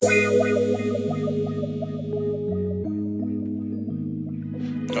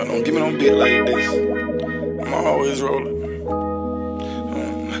Don't give me no beat like this. I'ma always roll it.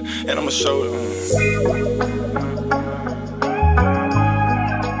 And I'ma show it.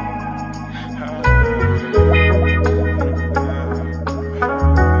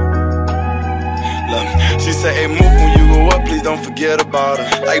 She said, hey, Mook, when you go up, please don't forget about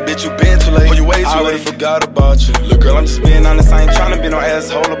her. Like, bitch, you been too late. Oh, you way too late. I already forgot about you. Look, girl, I'm just being honest. I ain't tryna be no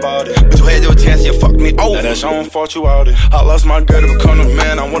asshole about it. But you had your chance, you fucked me over. Now that's your own fault, you out it. I lost my girl to become the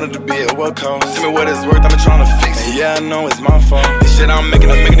man I wanted to be at what cost. Tell me what it's worth, I've been tryna fix it. And yeah, I know it's my fault. This shit I'm making,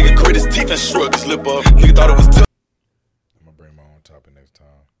 make a nigga grit his teeth and shrug his lip up. Nigga thought it was I'm gonna bring my own topic next time.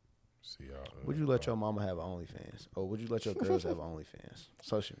 See y'all. Would you let your mama have OnlyFans? Or would you let your girls have OnlyFans?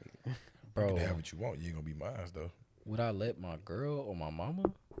 Social media. Bro, you can have what you want. You ain't gonna be mine, though. Would I let my girl or my mama?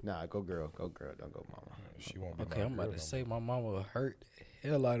 Nah, go girl. Go girl. Don't go mama. She won't be Okay, my I'm about girl to no say more. my mama would hurt the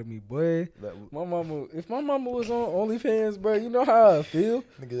hell out of me, boy. My mama, if my mama was on OnlyFans, bro, you know how I feel.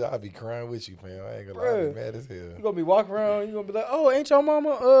 Nigga, I'll be crying with you, fam. I ain't gonna lie. Bruh. I'll be mad as hell. You gonna be walking around, you gonna be like, oh, ain't your mama,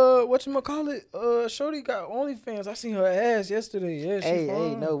 whatchamacallit, Shorty got OnlyFans. I seen her ass yesterday. Yeah, she Hey,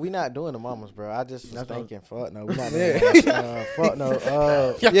 fine. no, we not doing the mamas, bro. I just was thinking, fuck no, we not Yeah. doing that. Fuck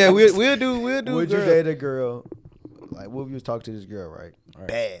no. Yeah, we'll do. Would you girl. date a girl? Like, what if you was talking to this girl, right?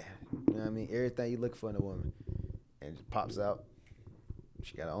 Bad. You know what I mean? Everything you look for in a woman, and it pops out.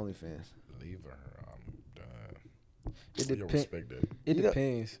 She got an OnlyFans. Leave her. I'm done. It You don't depends. respect that. It You know-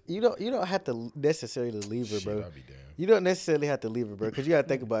 depends. You don't have to necessarily leave her, Shit, bro. I'll be damned. You don't necessarily have to leave her, bro, because you gotta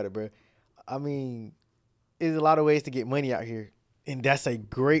think about it, bro. I mean, there's a lot of ways to get money out here, and that's a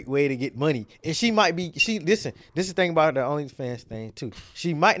great way to get money. And she might be. Listen. This is the thing about the OnlyFans thing too.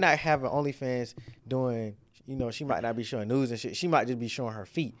 She might not have an OnlyFans doing. You know, she might not be showing news and shit. She might just be showing her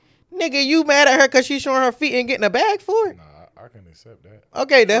feet. Nigga, you mad at her because she's showing her feet and getting a bag for it? Nah, I can accept that.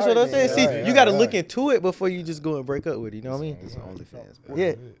 Okay, that's what I'm Alright, saying. then. See, you got to look into it before you just go and break up with it. You know what I mean? It's OnlyFans. Bro.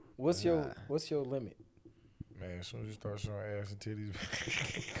 Yeah. What's your limit? Man, as soon as you start showing ass and titties,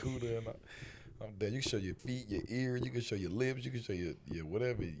 cooler and I'm dead. You can show your feet, your ear, you can show your lips, you can show your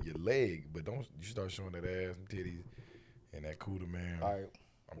whatever, your leg, but don't you start showing that ass and titties and that cooler, man. All right.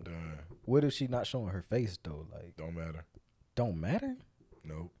 I'm done. What if she not showing her face though? Like, Don't matter. don't matter.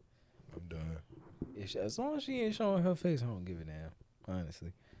 Nope. I'm done. As long as she ain't showing her face, I don't give a damn.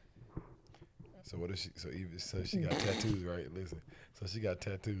 Honestly. So what if she? So she got tattoos, right? Listen. So she got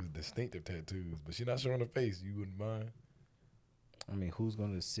tattoos, distinctive tattoos, but she not showing her face. You wouldn't mind? I mean, who's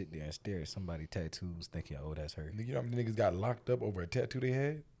gonna sit there and stare at somebody tattoos thinking, oh, that's her? You know how many niggas got locked up over a tattoo they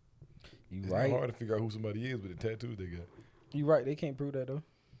had? You It's right. not hard to figure out who somebody is with the tattoos they got. You right. They can't prove that though.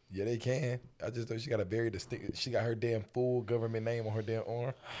 Yeah, they can. I just thought she got a very distinct. She got her damn full government name on her damn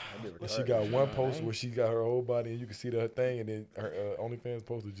arm. And she got one post where she got her whole body and you can see her thing, and then her OnlyFans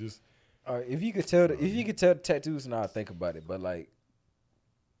post is just. All right. If you could tell the tattoos, now I think about it. But like,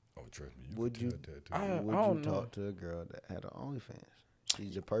 Oh, trust me. Would can you- tell tattoo. Would I you don't know. talk to a girl that had an OnlyFans?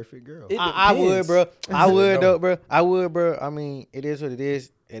 She's the perfect girl. It I would, depends. bro. I would, No. though, bro. I would, bro. I mean, it is what it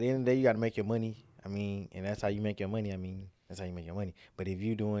is. At the end of the day, you got to make your money. I mean, and that's how you make your money. I mean, that's how you make your money. But if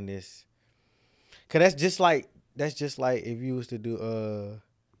you doing this, cause that's just like if you was to do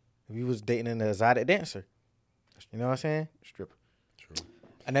if you was dating an exotic dancer. You know what I'm saying? Stripper. True.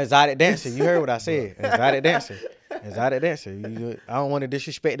 An exotic dancer. You heard what I said. Exotic dancer. Exotic dancer. I don't want to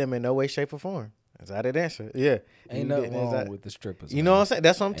disrespect them in no way, shape, or form. Exotic dancer. Yeah. ain't You nothing getting wrong exotic- with the strippers. You know what I'm saying?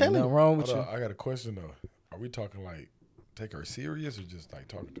 That's what I'm Ain't telling nothing you. wrong with Hold you. on, I got a question though. Are we talking like take her serious or just like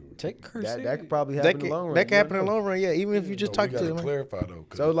talking to her? Take her That serious. could probably That happen in the long can, run. that can You happen in never the know. long run, yeah. Even if you just No, talk we to gotta them. clarify though.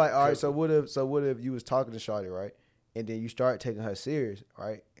 'cause So like, all right. cause So what if you was talking to Shawty, right? And then you start taking her serious,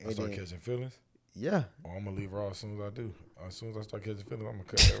 right? I And start then, catching feelings. yeah. Oh, I'm gonna leave her off as soon as I do. As soon as I start catching feelings, I'm gonna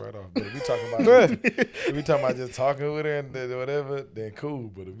cut that right off. But if we talking about if we talking about just talking with her and whatever, then cool.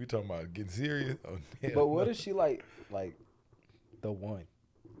 But if we talking about getting serious, oh, hell But what no. if she like the one?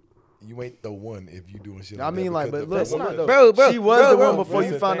 You ain't the one if you doing shit. I like mean, that, like, because but the- look, the woman- Bro, she was the one before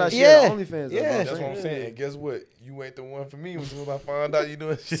listen, you found out she yeah. had OnlyFans. Yeah. That's what I'm saying. And guess what? You ain't the one for me. As soon as I find out you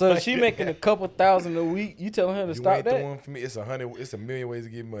doing shit. So like she that. making a couple thousand a week. You telling her to You stop ain't the that? one for me. It's a million ways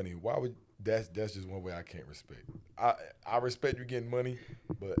to get money. Why would that's just one way I can't respect. I respect you getting money,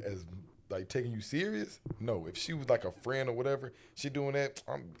 but as like taking you serious, no. If she was like a friend or whatever, she doing that,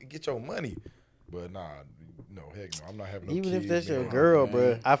 get your money. But nah, no, heck no. I'm not having no Even if kids, that's your man. girl,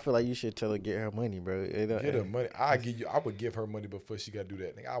 bro, I feel like you should tell her get her money, bro. Get her money. I would give her money before she got to do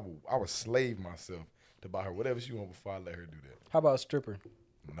that. Nigga, I would slave myself to buy her whatever she want before I let her do that. How about stripper?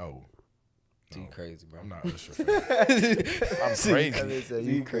 No. You crazy, bro. I'm not Usher. I'm crazy.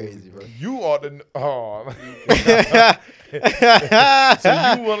 You crazy, bro. You are the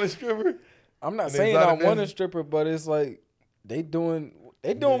so you want a stripper? I'm not An saying I exotic want a dancer? stripper, but it's like they doing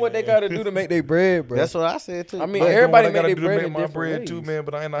They doing what they gotta do to make their bread, bro. That's what I said too. I mean, I'm doing everybody what I make gotta their do to bread in make my different bread ways. too, man.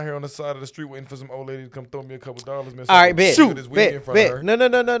 But I ain't out here on the side of the street waiting for some old lady to come throw me a couple dollars, man. So All I right, can bet. shoot this weed in front of her.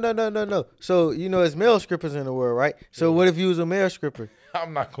 Bet. No. So you know, it's male strippers in the world, right? So what if you was a male stripper?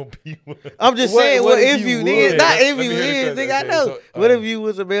 I'm not gonna be one. I'm just What- saying, what what if if you you would? nigga? Not Let if me you hear the is, question. nigga. I Okay, know. so, What if you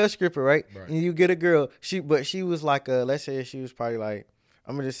was a male stripper, right? Right. And you get a girl, but she was like let's say she was probably like,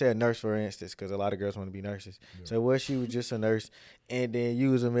 I'm gonna just say a nurse for instance, because a lot of girls want to be nurses. So what she was just a nurse, and then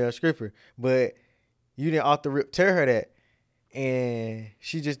you was a male stripper, but you didn't off the rip tell her that, and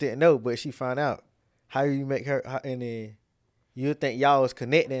she just didn't know, but she found out. How you make her, and then you think y'all was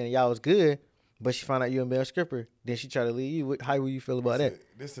connecting and y'all was good, but she found out you a male stripper. Then she tried to leave you. How will you feel about that?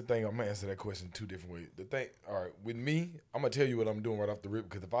 This is the thing. I'm gonna answer that question two different ways. The thing, all right, with me, I'm gonna tell you what I'm doing right off the rip,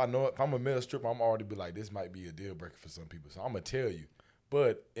 because if I know if I'm a male stripper, I'm already be like, this might be a deal breaker for some people. So I'm gonna tell you.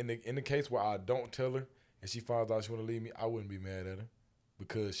 But in the case where I don't tell her and she finds out she wanna leave me, I wouldn't be mad at her,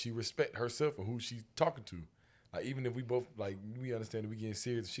 because she respect herself and who she's talking to. Like, even if we both, like, we understand that we getting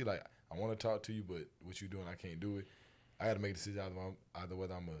serious, she like, I want to talk to you, but what you doing, I can't do it. I got to make a decision either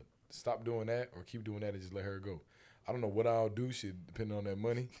whether I'm going to stop doing that or keep doing that and just let her go. I don't know what I'll do, shit, depending on that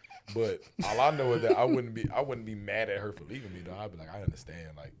money. But all I know is that I wouldn't be mad at her for leaving me, though. I'd be like, I understand.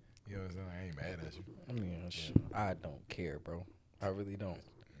 Like, you know what I'm saying? I ain't mad at you. I mean, I don't care, bro. I really don't.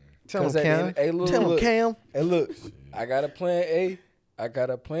 Tell 'Cause him, at the Cam. end- hey, look, Tell him, look. Cam. Hey, look, I got a plan A, I got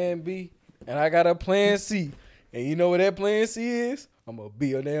a plan B, and I got a plan C. And you know what that plan C is? I'm gonna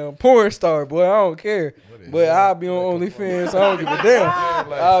be a damn porn star, boy. I don't care. But I'll be on OnlyFans, so I don't give a damn.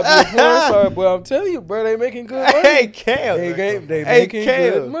 I'll be a porn star, boy. I'm telling you, bro, they making good money. Hey, Cam. They Hey, making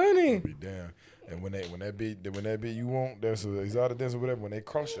Cam. good money. Be damn. And when that beat you want, there's an exotic dance or whatever, when they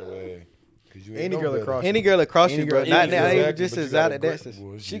cross your way. Cause you ain't Any know girl better. across Any girl across you, bro. girl- Not any now. girl. Even just but you as got out a of great- dances.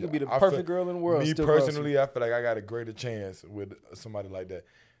 well, She could be the I perfect feel- girl in the world. Me still cross you. personally, I feel like I got a greater chance with somebody like that,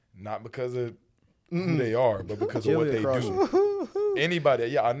 not because of who they are, but because of what Jillian they cross do. Anybody,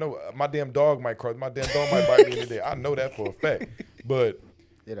 yeah, I know. My damn dog might cross. My damn dog might bite me today. I know that for a fact. But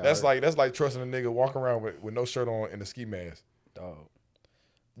that's like trusting a nigga walking around with no shirt on and a ski mask. Dog.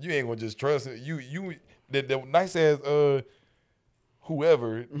 You ain't gonna just trust it. You the nice ass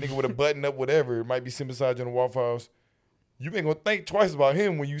whoever nigga with a button up whatever might be sitting beside you in the Waffle House. You ain't gonna think twice about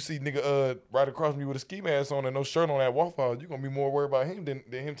him when you see nigga right across from you with a ski mask on and no shirt on at Waffle House. You gonna be more worried about him than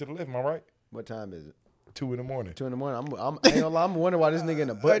him to the left. Am I right? What time is it? 2 in the morning. 2 in the morning. I ain't gonna lie. I'm wondering why this nigga in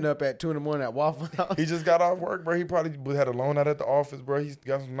a button up at 2 in the morning at Waffle House. He just got off work, bro. He probably had a loan out at the office, bro. He's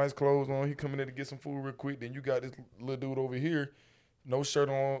got some nice clothes on. He coming in to get some food real quick. Then you got this little dude over here, no shirt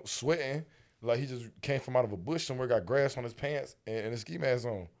on, sweating. Like he just came from out of a bush somewhere, got grass on his pants and a ski mask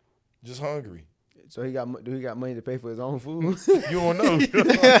on. Just hungry. So do he got money to pay for his own food? You don't know.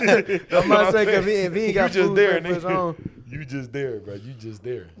 I'm about to say, cause if he ain't got you just food there, to pay for his nigga. own. You just there, bro. You just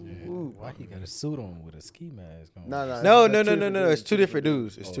there. Why he got a suit on with a ski mask on? No. No. It's two different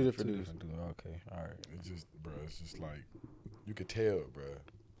dudes. It's two different dudes. Okay, all right. It's just, bro. It's just like you could tell, bro.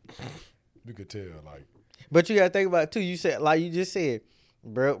 You could tell, like. But you gotta think about it too. You said, like you just said,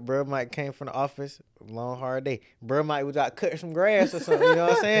 bro might came from the office, long hard day. Bro might was out cutting some grass or something. You know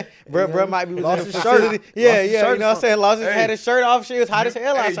what I'm saying? Bro might be Lost in his the shirt. facility. Yeah. Lost his You shirt know what I'm saying? Lost his Hey. had his shirt off. Shit was hot as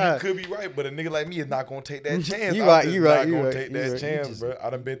hell Hey, outside. you could be right, but a nigga like me is not gonna take that chance. You I'm right, just you right, not you gonna right, take you that right. chance, bro. I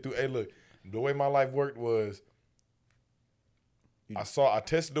done been through. Hey, look, the way my life worked was, I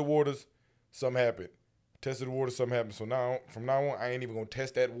tested the waters, something happened. Tested the water, something happened. So now, from now on, I ain't even gonna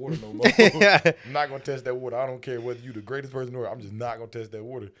test that water no more. I'm not gonna test that water. I don't care whether you the greatest person in the world. I'm just not gonna test that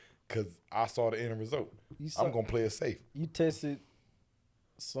water because I saw the end result. I'm gonna play it safe. You tested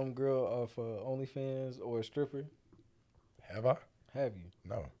some girl off OnlyFans or a stripper? Have I? Have you?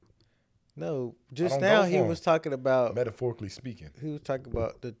 No. No, just don't now go he for was 'em. talking about. Metaphorically speaking. He was talking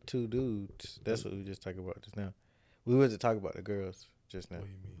about the two dudes. That's what we just talking about just now. We wasn't talking about the girls just now. What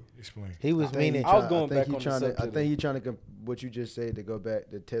do you mean? Explain. He was meaning I was going back on the I subject. think he trying to what you just said to go back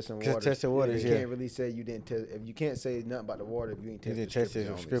to testing Just water. testing waters, You yeah. can't really say you didn't test. If you can't say nothing about the water, if you ain't He tested did test strippers, his you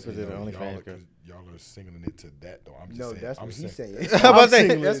don't strippers say and no. OnlyFans girls. Y'all are singling it to that though. I'm just No, saying. that's I'm what he's saying. I'm about to say,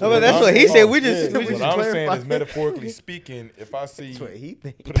 singling that's it. what he said. We Yeah. just What I'm saying clarify. is metaphorically speaking, if I see, That's what he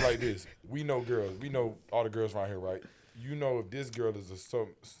think. put it like this, we know girls. We know all the girls around here, right? You know if this girl is a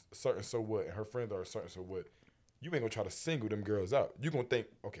certain so what, and her friends are a certain so what, you ain't gonna try to single them girls out. You gonna think,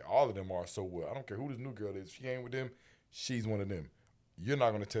 okay, all of them are so what. I don't care who this new girl is. If she ain't with them, she's one of them. You're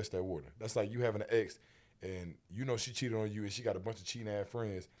not gonna test that water. That's like you having an ex, and you know she cheated on you, and she got a bunch of cheating ass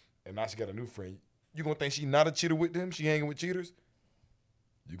friends, and now she got a new friend. You gonna think she not a cheater with them? She hanging with cheaters?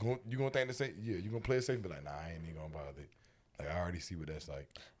 You gonna think the same? Yeah, you gonna play it safe and be like, nah, I ain't even gonna bother it. Like I already see what that's like.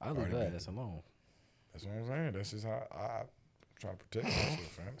 I leave her ass alone. That's what I'm saying. That's just how I Trying to protect myself,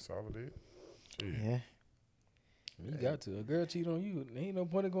 fam. That's all it is. Shit. Yeah. You got to. A girl cheat on you. There ain't no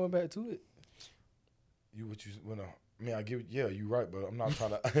point in going back to it. I mean, I give. Yeah, you're right, but I'm not trying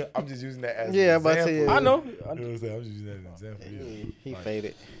to. I'm just using that as Yeah, an I'm about to example. say, I know. You know what I'm saying? I'm just using that as an example. Yeah. He Like,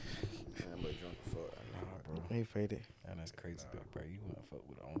 faded. Nah, bro. He faded. And that's crazy, bro. You wanna fuck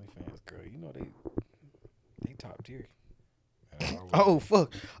with an OnlyFans girl? You know they top tier. man, Oh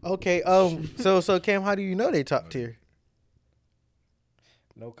fuck. Okay. So Cam, how do you know they top tier?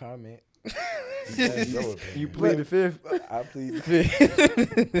 No comment. You plead the fifth. I plead the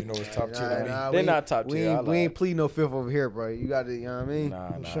fifth. You know it's top tier to me. They're not top We tier. ain't, we ain't plead no fifth over here, bro. You got to, you know what I mean?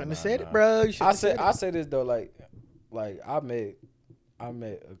 Nah, You nah, shouldn't nah, have said nah. it, bro. You I shouldn't have say this though, like I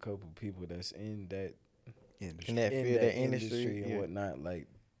met a couple people that's in that in that field, that industry, and yeah. whatnot. Like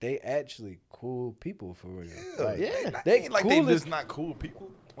they actually cool people for real. Yeah, Like, yeah. they like cool they as just not cool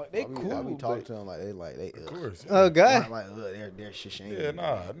people. like they I cool. be talking but to them like they Of course. Oh God. like they're shit shame. Yeah,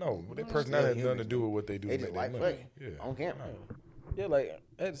 no. Their personality has nothing to do with what they do They to just make like their money. fucking Yeah. on camera. yeah, like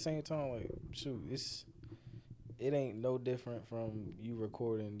at the same time, like shoot, it ain't no different from you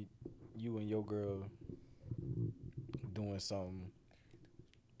recording you and your girl doing something.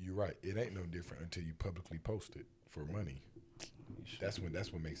 You're right. It ain't no different until you publicly post it for money. That's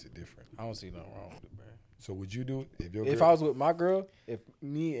what makes it different. I don't see nothing wrong with it, bro. So would you do it If I was with my girl, if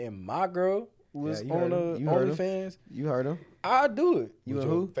me and my girl was you on heard him. You heard him. OnlyFans, You heard him. I'd do it. You with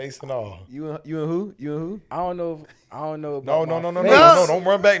and your who? face and all? You and who? You and who? I don't know No, about no, my no, no, face. no, don't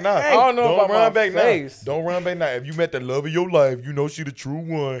run back now. I don't know about run my back face. now. Don't run back now. If you met the love of your life, you know she the true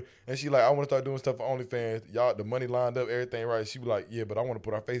one, and she like, I want to start doing stuff for OnlyFans. Y'all, the money lined up, everything right. She be like, yeah, but I want to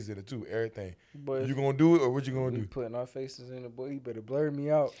put our faces in it too, everything. But You gonna do it or what you gonna we do? putting our faces in the boy, you better blur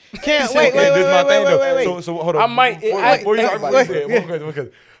me out. Cam, See, wait, okay, this is my thing, though. wait. So hold on. I might- Before you think argue about what it, you said, one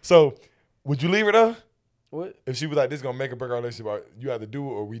question. So would you leave her though? What? If she was like, this is gonna make or break our relationship, you have to do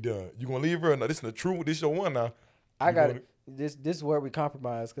it or we done. You gonna leave her or no? This is the true. This your one now. I You got gonna- it. This is where we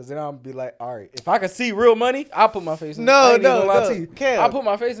compromise, because then I'll be like, all right, if I can see real money, I'll put my face in it. No, I ain't even no, gonna lie no. to you. Cal. I'll put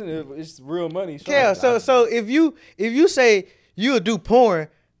my face in it if it's real money. Cal, so if you say you'll do porn,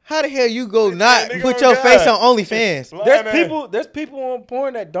 how the hell you go not nigga, put oh your God. face on OnlyFans? Lying ass. there's people on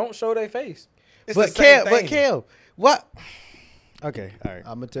porn that don't show their face. It's But the same Cal, thing. what? Okay, all right.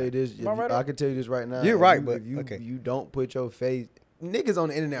 I'm gonna tell you this. Am I right? I can tell you this right now. You're If right, you- but- if you, okay. you don't put your face. Niggas on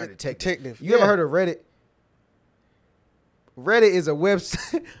the internet are detectives. Detective, You ever yeah. heard of Reddit? Reddit is a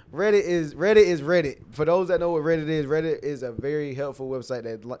website. Reddit is Reddit. For those that know what Reddit is a very helpful website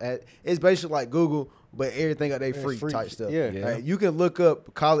that it's basically like Google, but everything out there free type stuff. Yeah. Yeah. Like, you can look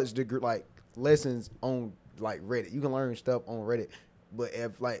up college degree like lessons on like Reddit. You can learn stuff on Reddit, but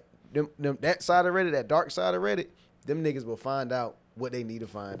if like them that side of Reddit, that dark side of Reddit, them niggas will find out what they need to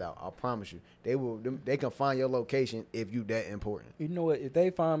find out. I promise you, they can find your location if you that important. You know what? If they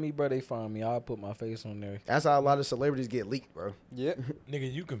find me, bro, they find me. I'll put my face on there. That's how a lot of celebrities get leaked, bro. Yeah.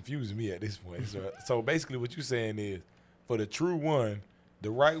 Nigga, you confuse me at this point. So basically what you saying is, for the true one,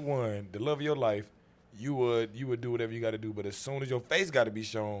 the right one, the love of your life, you would do whatever you got to do. But as soon as your face got to be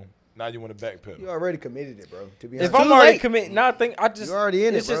shown, now you want to backpedal. You already committed it, bro. To be honest, If I'm Too already late. committed, now I think I just You're already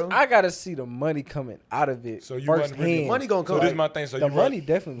in it, it's just bro. I gotta see the money coming out of it. So you first wasn't really- hand. money gonna So come. this is my thing. So The you money weren't-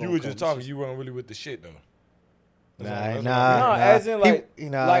 definitely You gonna were come. just talking. You weren't really with the shit though. Nah, No, as in like, I'm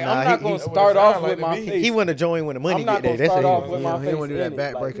I'm not gonna he- start That's what it off sound with like to my me. face. He want to join when the money I'm not get there. gonna That's start what off he with want. my He don't face want to do that in it,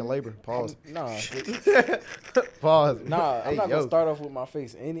 back like- breaking labor. Pause. Nah, Pause. nah, I'm Hey, not yo. gonna start off with my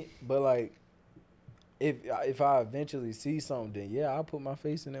face in it. But like, if I eventually see something, then yeah, I'll put my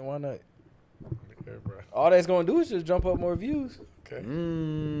face in it. Why not? Yeah, bro. All that's gonna do is just jump up more views. Okay.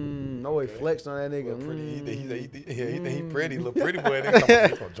 No way flex on that nigga. Little pretty. He think he Mm. pretty, little pretty boy. He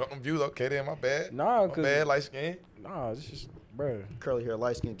gonna jump them views. Okay, then my bad. Nah, My cause bad, light skin. nah, it's just, bro. Curly hair,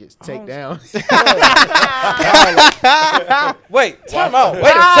 light skin gets I taken don't- down. Wait, time out.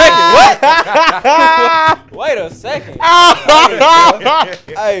 Wait a second. What? Wait a second.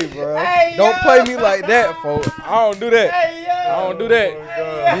 Hey, bro. Don't play me like that, folks. I don't do that. I don't do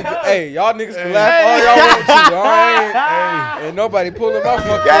that. Hey, y'all niggas can laugh all y'all want to. I ain't nobody pulling my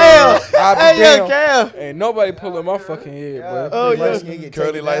fucking head. I'll be damned. Ain't nobody pulling my fucking head, bro. Oh, yeah. yeah.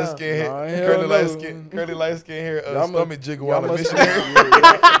 Curly light skin hair. Nah, hell Curly no. light skin hair. Y'all must- Stomach jiggle Y'all while a must,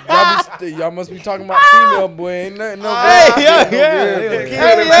 missionary. y'all must be talking about female boy. Ain't nothing. No Hey, yeah, no yeah. real. Hey, Stomach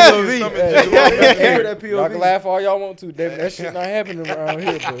yeah. jiggle while a missionary. That Y'all can POV. laugh all y'all want to. That shit not happening around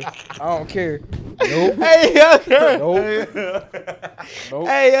here, bro. I don't care. Nope. Hey, yo, Kev. Nope.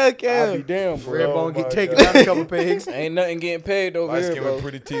 Hey, yo, I'll be Kev. damn, bro. Red Oh Bone my get taken God. out a couple pigs. Ain't nothing getting paid over Light here, skin bro. with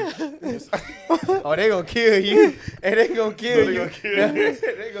pretty teeth. Oh, they gonna kill you. And they gonna kill They you. gonna kill you.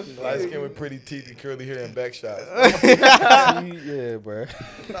 They gonna kill Light you. skin with pretty teeth and curly hair and back shots. Yeah, bro.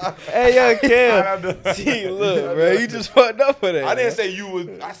 Hey, yo, Kev. See, look, bro, you just fucked up for that. I didn't man. say you was.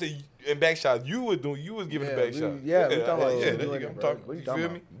 I said in back shots. You was giving the back shots. yeah, we talking about you there doing you it, go. I'm bro. talking. What you You talking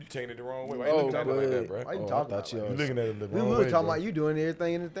feel about? me? You taking it the wrong way. Why you Oh, looking at it like that, but- bro? Why you Oh, I talking thought about you like You was- looking at it the We wrong were way, talking bro. about you doing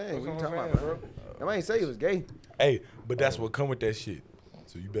everything in the thing. What you That's talking what I'm about, saying, bro? I ain't say he was gay. Hey, but that's what come with that shit.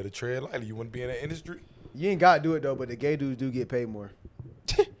 So you better tread lightly. You want to be in that industry? You ain't got to do it though, but the gay dudes do get paid more.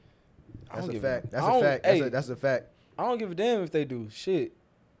 I That's don't a give fact. a- That's I a don't- fact. hey. That's a fact. I don't give a damn if they do shit.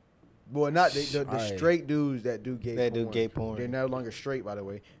 Boy, not the Aight. straight dudes that do gay That porn. do gay porn. They're no longer straight, by the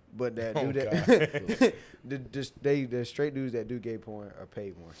way. But that Oh, do that. the straight dudes that do gay porn are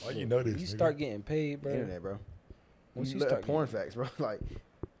paid more. Why you know this? You nigga? start getting paid, bro. Internet, bro. Once You you look at start porn getting- facts, bro. Like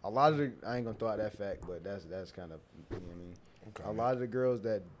a lot of the, I ain't gonna throw out that fact, but that's kind of, you know what I mean. Okay, A man. lot of the girls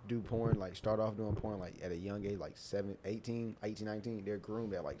that do porn, like start off doing porn like at a young age, like 18, 19, they're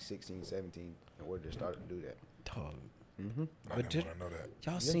groomed at like 16, 17 in order to start to do that. Dog, Mm-hmm. I But didn't want to know that.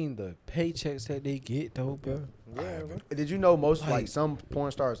 y'all seen the paychecks that they get though, bro? I haven't. Did you know most Like- like some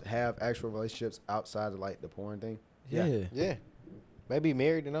porn stars have actual relationships outside of like the porn thing? Yeah. Yeah. Maybe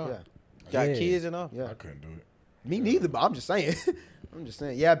married and all. Yeah. Got Yeah. kids and all. Yeah. I couldn't do it. Me neither, but I'm just saying. I'm just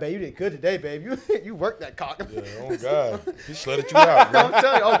saying. Yeah, babe, you did good today, babe. You worked that cock. Yeah, oh God, he slutted you out, I'm man.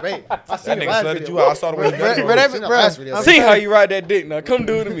 telling you, oh, babe. I That seen the nigga last slutted video. you out. I saw the way you got Bro, it. that- Seen the bro, last video. I'm See how you ride that dick now. Come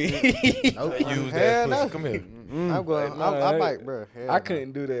do it to me. Nope. Use Hell that no. pussy. Come here. I'm going. Nah, I might, bro. Hell I no.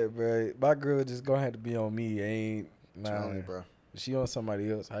 couldn't do that, bro. My girl just gonna have to be on me. Ain't Telling nah, you, bro. She on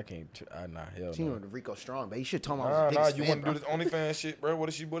somebody else. I can't. Nah, hell She no. on the Rico Strong, babe. You should tell me I Nah, was nah, the you biggest want to fan, do bro. this OnlyFans shit, bro? What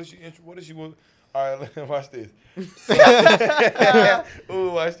is she? All right, watch this.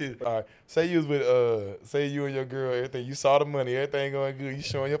 Ooh, watch this. All right, say you was with say you and your girl, everything. You saw the money, everything going good. You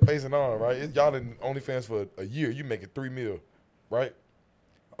showing your face and all, right? It's y'all in OnlyFans for a year. You making $3 million, right?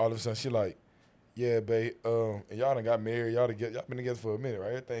 All of a sudden, she like, yeah, babe. And y'all done got married. Y'all been together for a minute, right?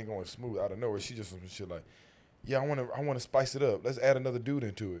 Everything going smooth out of nowhere. She just some shit like, yeah, I wanna spice it up. Let's add another dude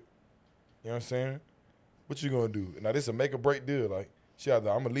into it. You know what I'm saying? What you gonna do? Now this a make or break deal. Like, she either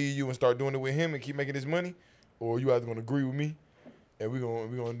I'm gonna leave you and start doing it with him and keep making this money, or you either gonna agree with me and we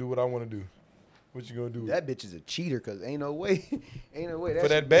gonna do what I want to do. What you gonna do? That bitch is a cheater, cause ain't no way, For shit-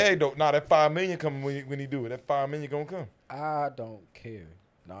 that bag though, nah, that $5 million coming when he do it. That $5 million gonna come. I don't care.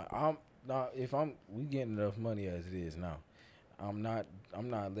 If we getting enough money as it is now. I'm not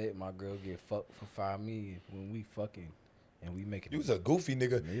letting my girl get fucked for $5 million when we fucking and we making. You was a goofy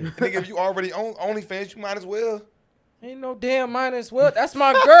nigga. Nigga, if you already own OnlyFans, you might as well. Ain't no damn minus what? That's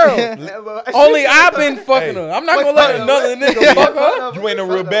my girl. Only I've been fucking her. I'm not gonna let another nigga fuck her. You ain't no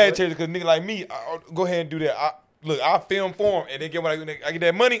real bad chaser because nigga like me, I'll go ahead and do that. I'll film for him and then get when I get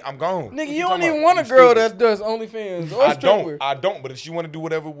that money, I'm gone. Nigga, What you don't talking even about? want a You girl stupid. that does OnlyFans or I stripper. don't. But if she want to do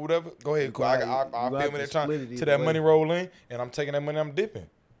whatever, go ahead. You I'll have film to it that time split it till either that way. money roll in, and I'm taking that money. I'm dipping.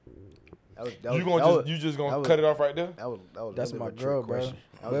 You just gonna cut it off right there? That was That's a bit my of a trick girl, bro. question.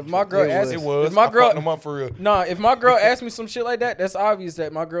 That But was if a my trick girl question. asks, It was. if my I girl, fucked them up for real. nah, if my girl asks me some shit like that, that's obvious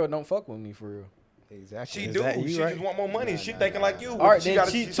that my girl don't fuck with me for real. Exactly. She Is do. that you, She right? just want more money. Nah, She nah, thinking nah, like you. nah. All right, She then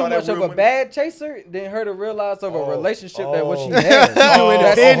gotta- she she too saw that much of real a money. bad chaser than her to realize of a relationship that what she oh. has. Oh, That's hold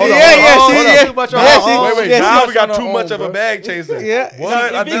on, yeah, hold yeah, on. she- Too much yeah, on she- her own. Wait, yeah, now she- we got on too her much own, of a bro. bag chaser. Yeah. What?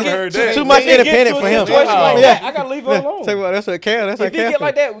 I If he never get heard to- that. Too much if he get independent to a for him. situation like Yeah. that, I gotta leave her alone. Tell you what, that's what Cal. That's If what he get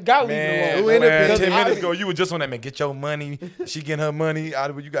like that, we gotta leave Man, him Who alone. in the man, because 10 I- minutes ago, you was just on that, man. Get your money. She getting her money. Out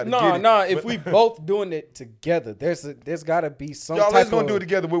of it, you got to get it. Nah. If But- we both doing it together, there's gotta be some Y'all type let's gonna of do it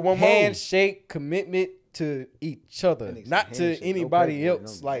together with one more. handshake commitment to each other, That nigga not said to handshake, no anybody paperwork,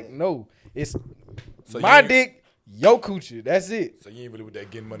 else. no Like nothing. no, it's So my you- dick, your coochie. That's it. So you ain't really with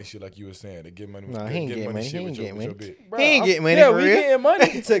that getting money shit like you were saying. That getting money. Nah, that he ain't getting getting money. shit He with ain't your- getting with your money. bitch. He ain't getting money Yeah, for we real. getting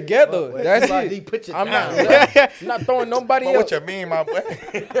money together. Wait, That's somebody it. put you I'm not, down. I'm not throwing nobody But else. what you mean, my boy?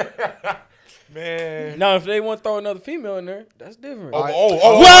 Man. Now, if they want to throw another female in there, that's different. Oh, right.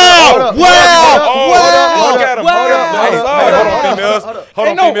 oh, Wow! Wow! Look at him. Wow! Hey, Hold hold up, on, females. hold up. Hold on,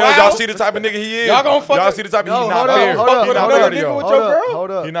 Ain't no females. wow. Y'all see the type of nigga he is. Y'all gonna fuck Y'all it? see the type of No, he's not hold up, fair. hold up, He not hold fair up. to y'all. With your girl?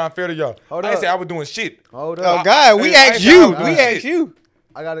 Hold up. He not fair to y'all. Hold I ain't up. say I was doing shit. Hold Oh up. God, we I asked ain't you. doing We shit. asked you.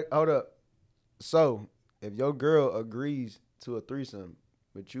 I gotta hold up. So, if your girl agrees to a threesome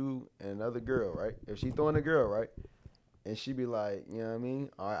with you and another girl, right? If she throwing a girl, right, and she be like, you know what I mean?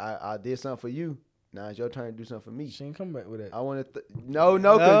 I did something for you, Now it's your turn to do something for me. She ain't come back with that. I want to. No,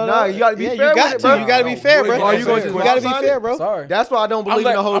 cause you got to be Yeah, fair you got with it, to. bro. You got to be fair, bro. Are you going to You got to be fair, bro. Sorry. That's why I don't believe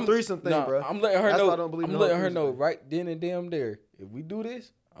in the whole threesome thing, nah, bro. I'm letting her That's know. why I don't believe in I'm the whole letting her threesome know thing. right then and damn there. If we do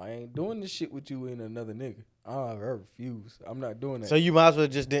this, I ain't doing this shit with you and another nigga. I refuse. I'm not doing that. So you might as well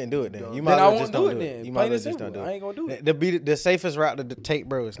just didn't do it then. You then might as I well won't just do don't it do then. it. You might Plain as and well just don't simple. do I ain't gonna do it. The safest route to take,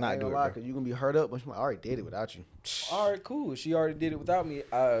 bro, is I not ain't do gonna it, lie, bro. cause you gonna be hurt up, but I already did it without you. All right, cool. She already did it without me.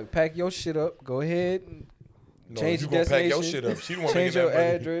 Pack your shit up. Go ahead. And No, change you your gonna pack your destination. shit up. She the one Change making your that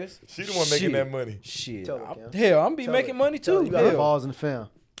money. address. She the one making Shit. that money. Shit. Tell her, I'm, Cam. hell, I'm be Tell making her- money tell her too. You got the Hell, balls in the fam.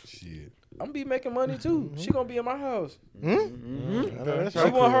 Shit. I'm be making money too. She gonna be in my house. I know that's She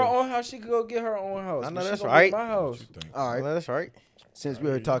right. want her own house. She can go get her own house. I know But she that's gonna be in right. my house. What you think? All I right. know that's right. Since we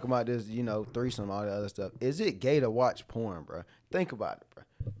were talking about this, threesome, all that other stuff, is it gay to watch porn, bro? Think about it, bro.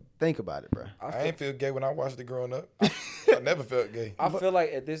 Think about it, bro. I ain't feel gay when I watched it growing up. I never felt gay. I feel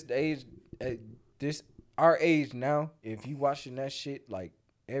like at this age, our age now, if you watching that shit like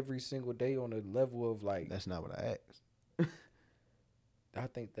every single day on a level of like, That's not what I asked. I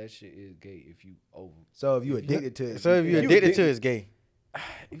think that shit is gay. If you over, So if you addicted to it, So if you addicted to it, it's gay.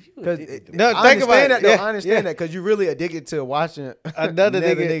 if you because addicted to No, I think about understand it. that. Though. Yeah, I understand yeah. that because you really addicted to watching Another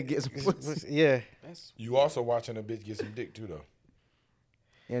nigga get some pussy Yeah. that's You also watching a bitch get some dick too, though.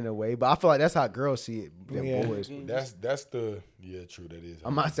 in a way, but I feel like that's how girls see it. Them Yeah. boys. That's the true. That is. I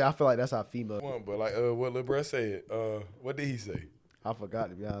might say I feel like that's how female. One, but like what Lil Bruh said. What did he say? I forgot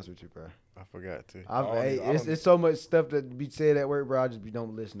to be honest with you, bro. I forgot to. It's so much stuff that be said at work, bro. I just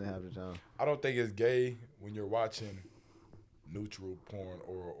don't listen to half the time. I don't think it's gay when you're watching neutral porn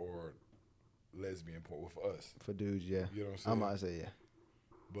or lesbian porn with us. For dudes, yeah. You know what I'm I saying? might say yeah.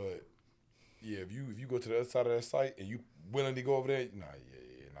 But yeah, if you go to the other side of that site and you willing to go over there, nah,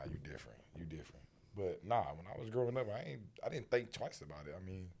 you different. You different. But nah, when I was growing up, I didn't think twice about it. I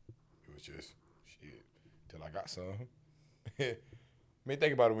mean, it was just shit till I got some. I mean,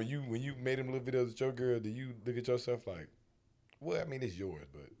 think about it. When you made them little videos with your girl, do you look at yourself like, well, I mean, it's yours,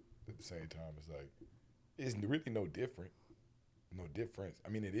 but at the same time, it's like it's really no different. No difference. I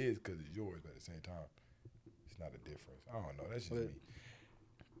mean, it is because it's yours, but at the same time, it's not a difference. I don't know. That's just me.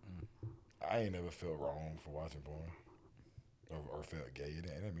 I ain't never felt wrong for watching porn or felt gay. It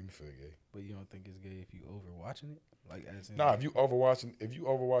didn't make me feel gay. But you don't think it's gay if you over watching it? Like as in, Nah, if you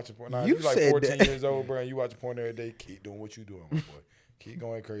overwatching porn, nah, You if you like said 14 that. years old, bro, and you watching porn every day, keep doing what you doing, my boy. Keep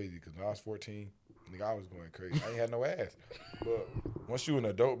going crazy. Because when I was 14, nigga, I was going crazy. I ain't had no ass. But once you an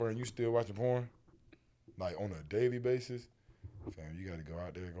adult, bro, and you still watching porn, like on a daily basis, fam, you got to go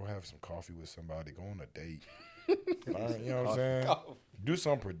out there, go have some coffee with somebody, go on a date. Learn, you know what I'm saying? Do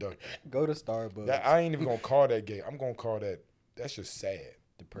something productive. go to Starbucks. That I ain't even gonna call that gay. I'm gonna call that's just sad.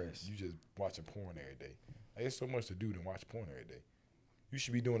 Depressed. You just watching porn every day. Like, there's so much to do than watch porn every day. You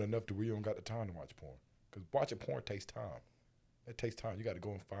should be doing enough to where you don't got the time to watch porn. Because watching porn takes time. It takes time. You got to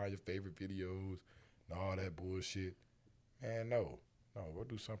go and find your favorite videos and all that bullshit. Man, no, go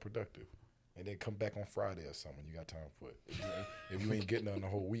do something productive. And then come back on Friday or something. You got time for it. If you ain't getting nothing the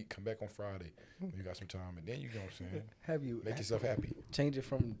whole week, come back on Friday when you got some time. And then you know what I'm saying? Have you Make yourself happy. change it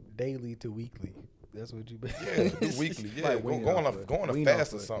from daily to weekly? That's what you been. Yeah, do weekly. Yeah, Like wean go off on it. go on a Wean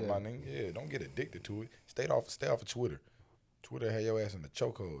fast off or it, something, yeah. my nigga. Yeah, don't get addicted to it. Stay off of Twitter. Twitter had your ass in the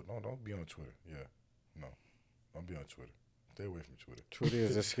chokehold. Don't be on Twitter. Yeah, no, don't be on Twitter. Stay away from Twitter. Twitter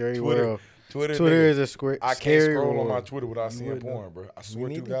is a scary Twitter, world. Twitter Twitter nigga, is a scary I can't scroll world. on my Twitter without seeing wouldn't porn, bro. I swear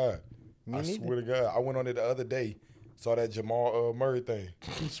to neither. God. Me I neither. swear to God. I went on it the other day. Saw that Jamal Murray thing.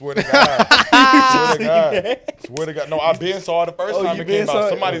 Swear to God. Swear to God. Swear to God. No, I been saw it the first time you it been came saw out. it?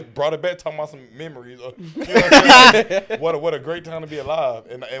 Somebody brought it back talking about some memories. You know what I'm saying? What a great time to be alive.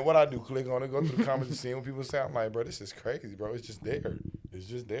 And what I do, click on it, go through the comments and see what people say. I'm like, bro, this is crazy, bro. It's just there. It's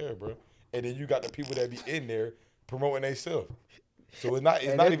just there, bro. And then you got the people that be in there promoting themselves. So it's not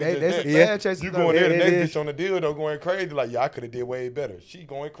even just that. You going there, the next bitch on the deal though, going crazy. Like, yeah, I could have did way better. She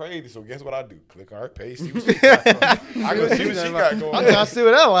going crazy. So guess what I do? Click on her page, see what she got going. I can see what she got going. I gotta see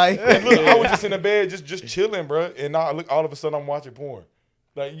what I like. And look, I was just in the bed, just chilling, bro. And now look, all of a sudden I'm watching porn.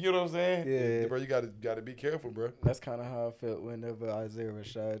 Like, you know what I'm saying? Yeah. Bro, you gotta be careful, bro. That's kind of how I felt whenever Isaiah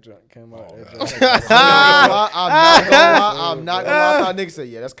Rashad came out. That man. joint. I'm not gonna lie. I thought niggas say,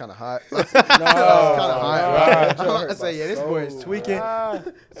 yeah, that's kind of hot. That's kind of hot. I'm about to say, yeah, this boy is tweaking.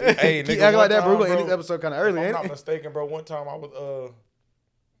 Hey, Keep nigga, acting like one that, bro. time, We're gonna end this episode kind of early, If I'm ain't not it? mistaken, bro. One time I was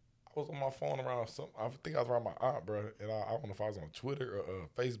on my phone around I think I was around my aunt, bro, and I don't know if I was on Twitter or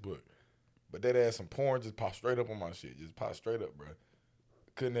Facebook, but that ass some porn just popped straight up on my shit, just popped straight up, bro.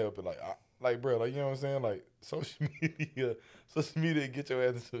 Couldn't help it, bro, like, you know what I'm saying, like social media get your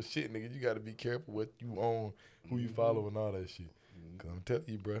ass into shit, nigga. You got to be careful what you own, who you follow, and all that shit. Cause I'm telling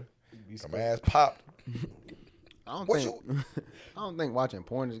you, bro, My ass popped. I What don't think watching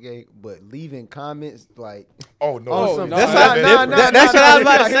porn is gay, but leaving comments like Oh no, on some- that's Nah, what- nah, nah, that's nah, what I was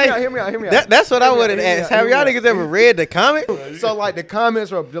nah, about to say. Hear me out. That's what I Hear me wanted out, to hear me ask. out, Have hear y'all me niggas ever read the comment? So like the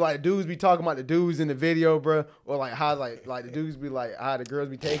comments were like dudes be talking about the dudes in the video, bro, or like how like the dudes be like how the girls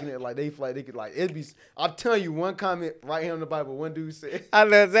be taking it, like they feel like they could like it'd be. I'm telling you, one comment right here on the Bible, one dude said. I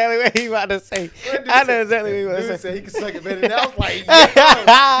know exactly what he about to say. I know exactly what he about to Dude say. said he could suck it better than that. I was like,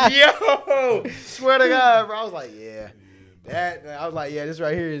 yo, swear to God, bro. I was like, yeah. I was like, yeah, this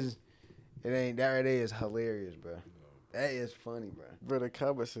right here is, that right there is hilarious, bro. That is funny, bro. Bro, the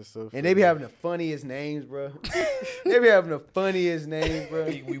comments are so. And they be having the funniest names, bro. They be having the funniest names, bro.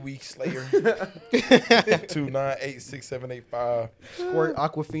 we Slayer 2986785. Squirt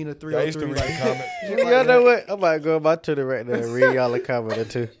Aquafina I used to 303. read the comments. Y'all know what? I'm about to go on my Twitter right now and read y'all a comment or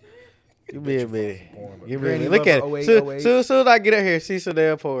two. Give me a minute. Give me a Granny minute. Look at Lover it. 08. Soon as I get up here, see some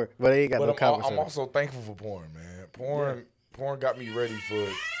damn porn. But they ain't got But no comments I'm on it. also thankful for porn, man. Porn got me ready for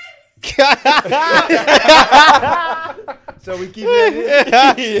it. So we keep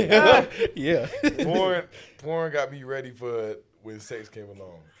it. Yeah. Porn got me ready for it when sex came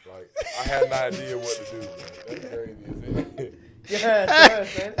along. Like I had no idea what to do. Man. That's crazy, isn't it? Yeah,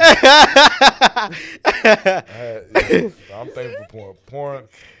 I'm thankful for porn.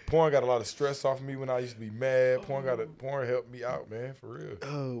 Porn got a lot of stress off of me when I used to be mad. Porn helped me out, man, for real.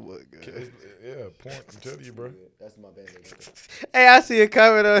 Oh my god. Yeah, porn. I'm telling you, bro. That's my bad. Hey, I see a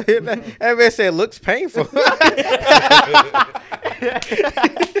comment on here. That man said looks painful.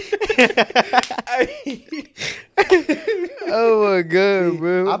 Oh my god,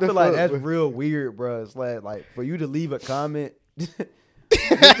 bro. I What the feel like fuck, that's bro? real weird, bro. It's like for you to leave a comment.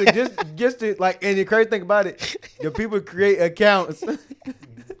 just to like, and the crazy thing about it, the people create accounts.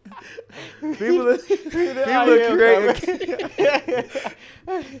 people create.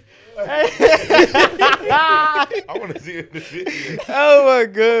 I want to see this video. Oh my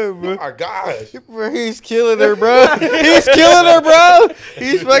god, Oh bro. my gosh. Bro, he's killing her, bro. He's killing her, bro.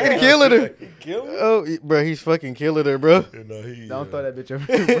 He's fucking killing her. Oh, bro, he's fucking killing her, bro. You know, Don't throw that bitch over.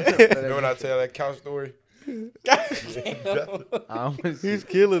 Remember when I tell that couch story? He's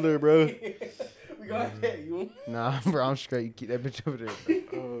killing her, bro. Nah, bro, I'm straight. You keep that bitch over there. Bro.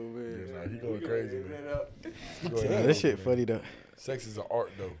 Oh man, Nah, he going crazy, man. He going yeah, nuts, that shit man. funny though. Sex is an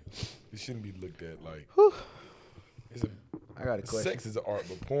art, though. It shouldn't be looked at like. It's a, I got a question. sex is an art,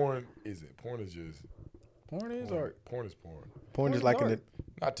 but porn isn't. Porn is just. Porn is art. Porn is porn. Porn is like an.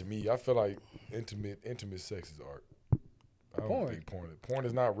 Not to me. I feel like intimate sex is art. I don't Porn. think porn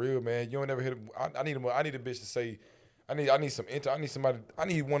is not real, man. You don't ever hit. I need a bitch to say, I need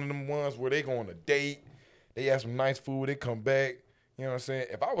one of them ones where they go on a date, they have some nice food, they come back. You know what I'm saying?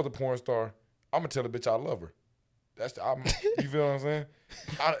 If I was a porn star, I'm gonna tell the bitch I love her. You feel what I'm saying?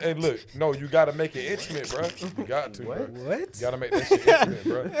 And look, no, you gotta make it intimate, bro. You got to, bro. What? You gotta make that shit intimate,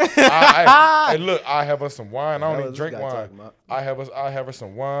 bro. Hey, look, I have her some wine. I don't even drink wine. I have her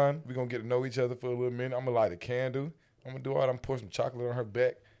some wine. We gonna get to know each other for a little minute. I'm gonna light a candle. I'm gonna do all that. I'm gonna pour some chocolate on her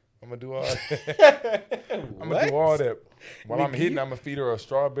back. I'm gonna do all that. I'm gonna do all that. While I'm hitting, I'm gonna feed her a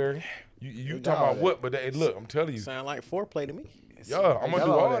strawberry. You talking about what? But hey, look, I'm telling you. Sound like foreplay to me. Yeah, I'm gonna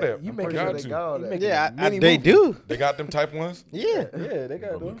do all that. You I'm make got sure they to. got all that. Yeah, they do. They got them type ones. Yeah. Yeah, they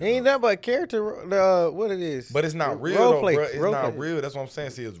got them. Ain't nothing but character. What it is. But it's not real Role though, play, bro. It's role not play. real. That's what I'm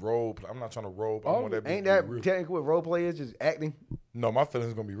saying. See, it's role play. I'm not trying to role play. I want that bitch Ain't to that be real. technically what role play is? Just acting. No, my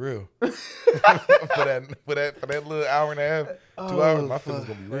feelings gonna be real. for that little hour and a half, 2 hours, my feelings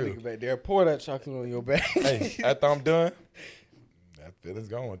gonna be That real. nigga back there, pour that chocolate on your back. Hey, after I'm done, that feeling's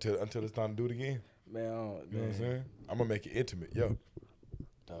gone until it's time to do it again. Man, You know what I'm saying? I'm gonna make it intimate. Yo.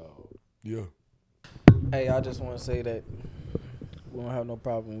 Yeah. Hey, I just want to say that we don't have no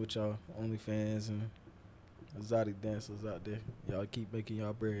problem with y'all OnlyFans and exotic dancers out there. Y'all keep making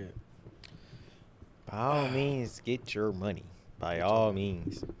y'all bread. By all means, get your money. By all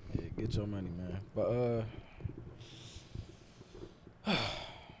means. Yeah, get your money, man. But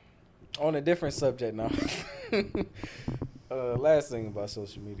on a different subject now. Last thing about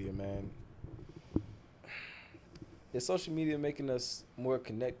social media, man. Is social media making us more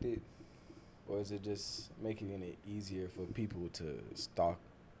connected, or is it just making it easier for people to stalk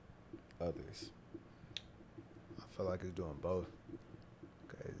others? I feel like it's doing both.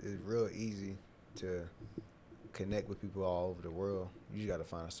 'Cause it's real easy to connect with people all over the world. You just got to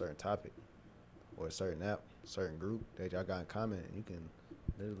find a certain topic or a certain app, certain group that y'all got in common, and you can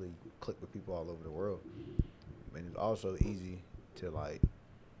literally click with people all over the world. And it's also easy to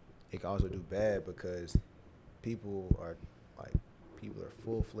it can also do bad because people are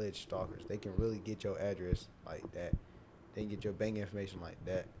full-fledged stalkers. They can really get your address like that. They can get your bank information like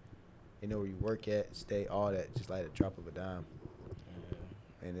that. They know where you work at, stay, all that, just like a drop of a dime.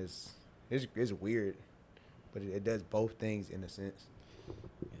 And it's weird, but it does both things in a sense.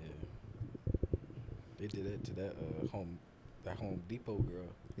 Yeah. They did that to that Home Depot girl.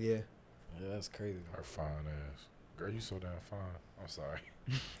 Yeah. Yeah, that's crazy. Her fine ass. Girl, you so damn fine. I'm sorry.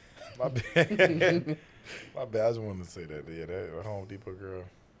 My bad. My bad. I just wanted to say that. Yeah, that Home Depot girl.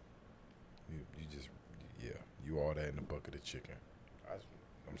 You just, yeah, you all that in the bucket of chicken.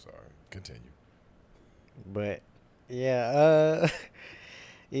 I'm sorry. Continue. But yeah,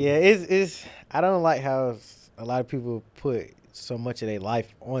 yeah, it's I don't like how a lot of people put so much of their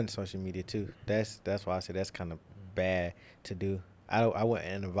life on social media too. That's why I said that's kind of bad to do. I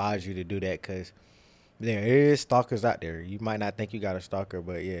wouldn't advise you to do that because there is stalkers out there. You might not think you got a stalker,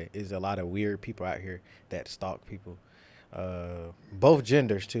 but yeah, there's a lot of weird people out here that stalk people. Both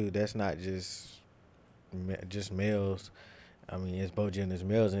genders too. That's not just males. I mean, it's both genders.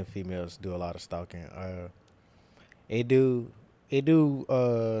 Males and females do a lot of stalking. It do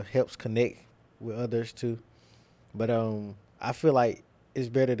helps connect with others too. But I feel like it's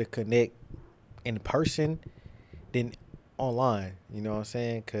better to connect in person than online. You know what I'm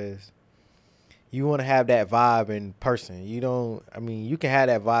saying? Because you want to have that vibe in person. You don't. I mean, you can have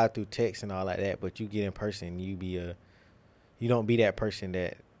that vibe through text and all like that, but you get in person, you don't be that person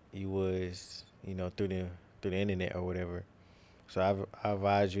that you was, through the internet or whatever. So I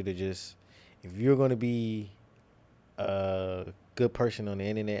advise you to just, if you're going to be a good person on the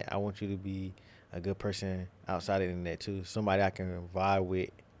internet, I want you to be a good person outside of the internet too. Somebody I can vibe with,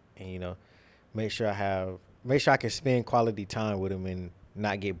 and make sure I can spend quality time with them and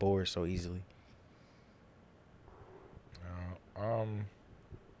not get bored so easily.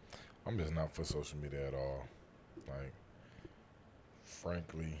 I'm just not for social media at all. Like,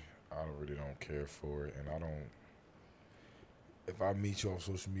 frankly, I really don't care for it, and I don't. If I meet you on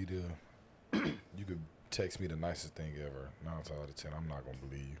social media, you could text me the nicest thing ever. 9 times out of 10, I'm not gonna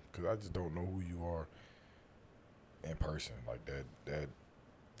believe you because I just don't know who you are in person. Like that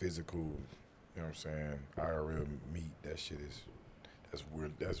physical, you know what I'm saying? IRL meet, that's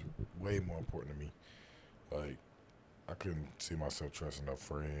weird. That's way more important to me. Like, I couldn't see myself trusting no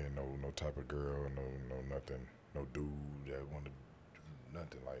friend, no type of girl, no nothing, no dude that wanted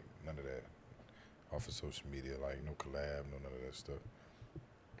nothing, like none of that off of social media, like no collab, no none of that stuff.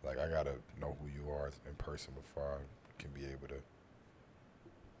 Like, I gotta know who you are in person before I can be able to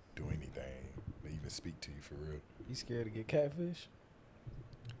do anything, even speak to you for real. You scared to get catfish?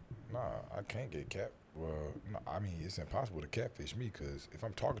 Nah, I can't get cat. Well, no, I mean, it's impossible to catfish me because if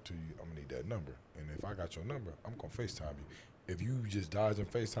I'm talking to you, I'm gonna need that number, and if I got your number, I'm gonna FaceTime you. If you just dodge on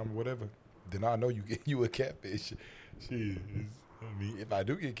FaceTime or whatever, then I know you a catfish. Shit. I mean, if I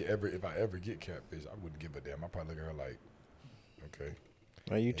ever get catfish, I wouldn't give a damn. I probably look at her like, okay.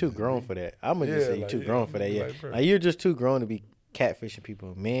 Well, you too grown for that. I'm gonna just say you too grown for that. Yeah, like, you're just too grown to be catfishing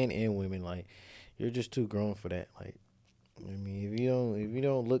people, men and women. Like, you're just too grown for that. Like, I mean, if you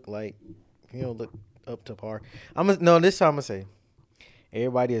don't look up to par, this time I'm gonna say,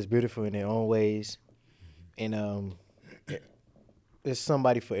 everybody is beautiful in their own ways, and there's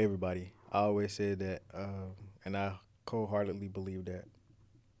somebody for everybody. I always said that, and I wholeheartedly believe that.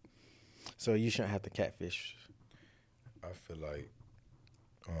 So you shouldn't have to catfish. I feel like,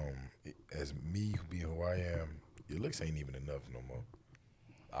 as me being who I am, your looks ain't even enough no more.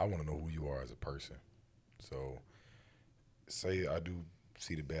 I want to know who you are as a person. So, say I do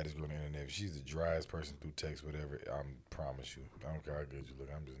see the baddest girl on the internet. If she's the driest person through text, whatever, I promise you, I don't care how good you look,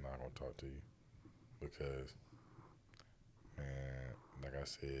 I'm just not gonna talk to you because, man, like I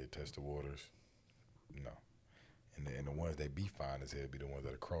said, test the waters. No, and the ones that be fine as hell be the ones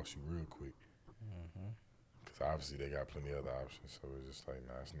that'll cross you real quick. Because obviously they got plenty of other options, so it's just like,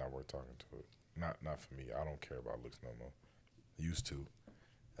 nah, it's not worth talking to it. Not for me. I don't care about looks no more. Used to.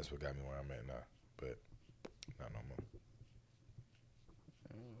 That's what got me where I'm at now, but not no more.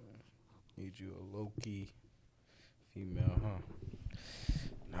 Need you a low-key female, huh?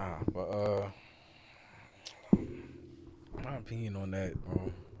 Nah, but my opinion on that,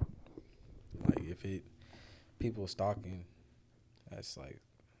 bro. Like, if people stalking, that's like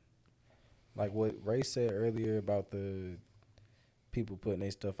what Ray said earlier about the people putting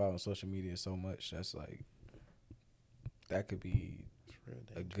their stuff out on social media so much. That's like, that could be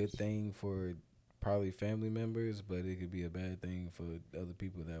a good thing for probably family members, but it could be a bad thing for other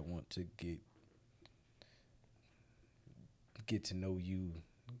people that want to get to know you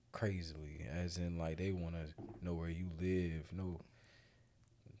crazily, as in like they want to know where you live,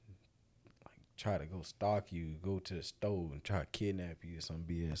 try to go stalk you, go to the store and try to kidnap you or some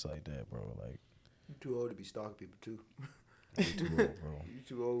BS like that, bro. Like, I'm too old to be stalking people too. You too old, bro. You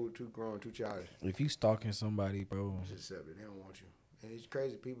too old, too grown, too childish. If you stalking somebody, bro, Just accept it. They don't want you. And it's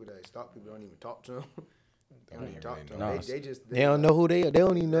crazy. People that stalk people don't even talk to them. They don't even even talk really to them. know. They just They don't know who they are. They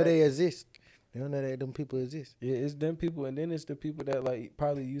don't even know they exist. They don't know that them people exist. yeah, it's them people, and then it's the people that like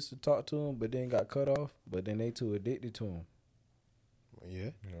probably used to talk to him, but then got cut off, but then they too addicted to him.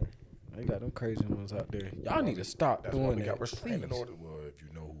 Yeah. You know, They got them crazy ones out there. Y'all need to stop that's why doing we that. got restraining please. order. Well, if you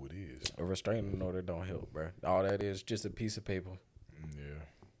know who it is. A restraining order don't help, bro. All that is just a piece of paper. Yeah.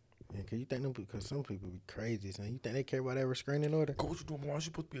 Yeah, cause you think them because some people be crazy, son. You think they care about that restraining order? Go, what you doing? Why you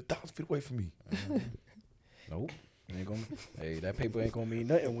supposed to be 1,000 feet away from me? Nope. Ain't gonna. Hey, that paper ain't gonna mean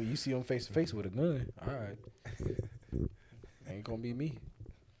nothing when you see them face to face with a gun. All right. Ain't gonna be me.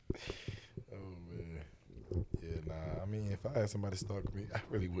 Oh man. Yeah, nah. I mean, if I had somebody stalk me, I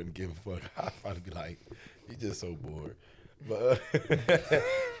really wouldn't give a fuck. I'd probably be like, "You just so bored." But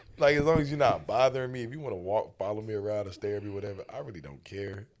like, as long as you're not bothering me, if you want to walk, follow me around, or stare at me, whatever, I really don't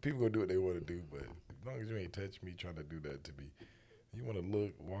care. People gonna do what they want to do, but as long as you ain't touch me, trying to do that to me, you want to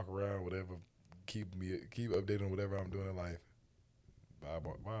look, walk around, whatever, keep updated on whatever I'm doing in life. By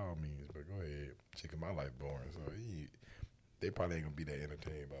all means, but go ahead. Chicken, my life boring, so they probably ain't gonna be that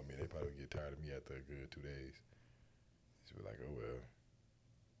entertained by me. They probably get tired of me after a good 2 days. Just be like, oh well.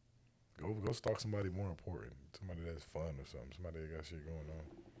 Go stalk somebody more important. Somebody that's fun or something. Somebody that got shit going on.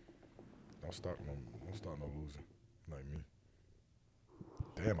 Don't stalk no loser like me.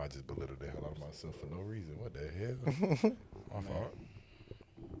 Damn, I just belittled the hell out of myself for no reason. What the hell? My fault.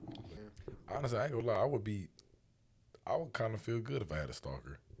 Honestly, I ain't gonna lie. I would kind of feel good if I had a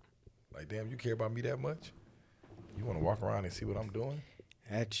stalker. Like, damn, you care about me that much? You want to walk around and see what I'm doing?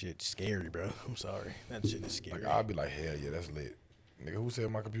 That shit's scary, bro. I'm sorry. That shit is scary. Like, I'd be like, hell yeah, that's lit. Nigga, who said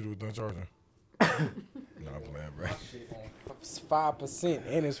my computer was done charging? No, I'm playing, bro. 5%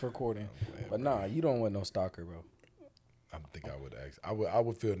 and it's recording. But nah, you don't want no stalker, bro. I think I would ask. I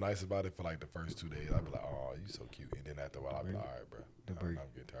would feel nice about it for like the first 2 days. I'd be like, oh, you so cute. And then after a while, I'd be like, all right, bro. I'm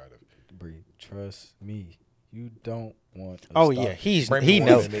getting tired of it. Bree, trust me. You don't want a Oh stalker. yeah, Bring he me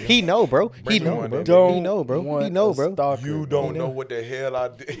know. one, nigga. He know, bro. He Bring me know, one, bro. nigga. He know, bro. want He know, a bro. stalker, You bro. don't know what the hell I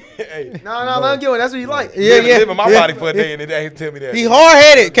did. Hey, No, I don't get one. That's what you like. Yeah, yeah. living my yeah. body for a day and it ain't tell me that. He hard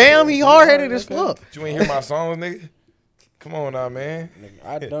headed, Cam. He hard headed as fuck. You ain't hear my songs, nigga? Come on now, man. Nigga,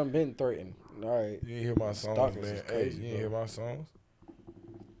 I done been threatened. All right. You ain't hear my songs, Stalkers man. is Hey, crazy, you ain't hear my songs?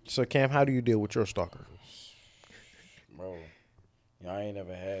 So Cam, how do you deal with your stalker? Bro, y'all ain't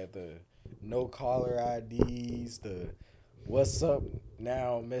never had the no caller IDs, the what's up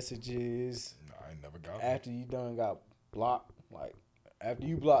now messages Nah, I ain't never got one. after you done got blocked. Like, after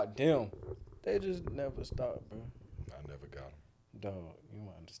you blocked them, they just never stop, bro. I never got them. Dog, you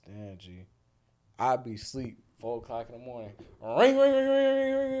don't understand, G. I be sleep 4 o'clock in the morning. Ring, ring, ring, ring,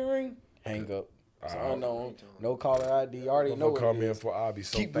 ring, ring, ring, ring. Hang up. It's unknown. No caller ID. Already know Motherfucker what call it me in is. for. I'll be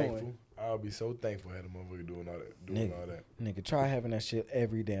so Keep thankful. going. I'll be so thankful I had a motherfucker doing all that. Nigga, try having that shit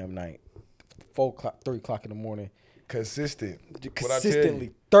every damn night. 4 o'clock, 3 o'clock in the morning. Consistent.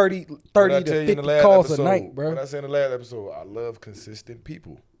 Consistently 30 What I tell to you in 50 the last calls episode, a night, bro. What I said in the last episode, I love consistent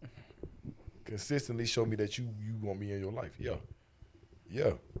people. Consistently show me that you want me in your life. Yeah.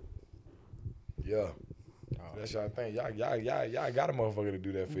 That's y'all thing. Y'all got a motherfucker to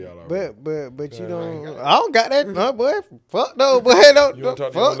do that for y'all already. But you Yeah, don't. I don't got that, no, boy. Fuck no, boy. Don't You don't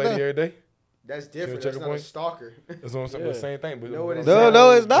talk to fuck your lady no. every day? That's Check different. a That's not a point? stalker. That's what I'm saying. But the same thing. But No, it is No,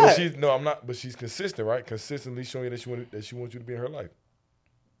 no, it's But not. she's I'm not. But she's consistent, right? Consistently showing you that she wants you to be in her life.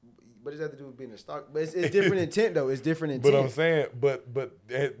 But it has to do with being a stalker. But it's different intent though. It's different intent. But I'm saying, but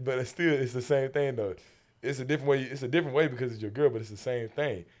it's the same thing though. It's a different way. It's a different way because it's your girl, but it's the same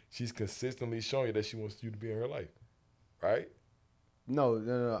thing. She's consistently showing you that she wants you to be in her life, right? No.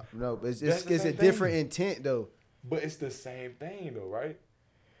 But That's it's the a same different thing. intent though. But it's the same thing though, right?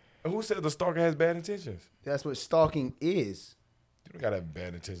 And who said the stalker has bad intentions? That's what stalking is. You don't gotta have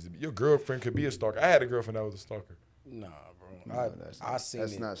bad intentions. Your girlfriend could be a stalker. I had a girlfriend that was a stalker. Nah, bro. No, I seen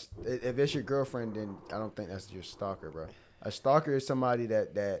that's it. not. If it's your girlfriend, then I don't think that's your stalker, bro. A stalker is somebody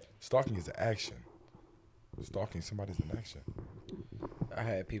that Stalking is an action. Stalking somebody's an action. I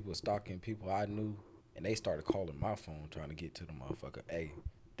had people stalking people I knew, and they started calling my phone trying to get to the motherfucker. Hey,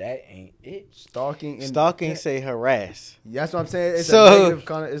 that ain't it. stalking. And Stalking say harass. That's what I'm saying. It's So- a negative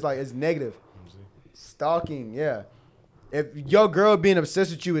kind of. It's negative. Stalking, yeah. If your girl being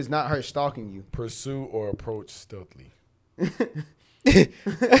obsessed with you is not her stalking you. Pursue or approach stealthily.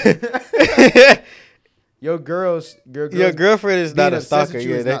 Your girl's Your girlfriend is being not a obsessed stalker. with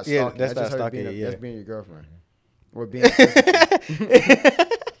you Yeah, is that, not yeah, stalking. that's not just her stalking. being, Yeah, That's being your girlfriend. Or being obsessed with you.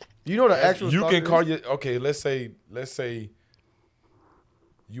 You know the actual You stalker can call is? your let's say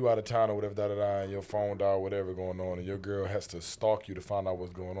you out of town or whatever, and your phone died, whatever going on, and your girl has to stalk you to find out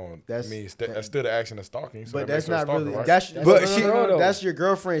what's going on. That's still the action of stalking. So but that that's not stalker, really. right? That's your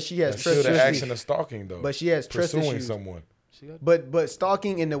girlfriend. She has that's trust still the issues. action of stalking, though. But she has trust pursuing issues. someone. But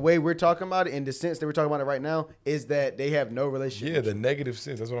stalking in the way we're talking about it, in the sense that we're talking about it right now, is that they have no relationship. Yeah, the negative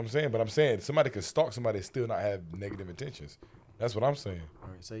sense. That's what I'm saying. But I'm saying somebody could stalk somebody and still not have negative intentions. That's what I'm saying. All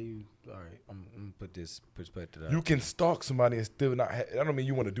right, so all right, I'm gonna put this perspective out. You can stalk somebody and still not have, I don't mean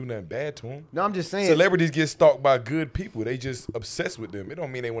you want to do nothing bad to them. No, I'm just saying. Celebrities get stalked by good people. They just obsessed with them. It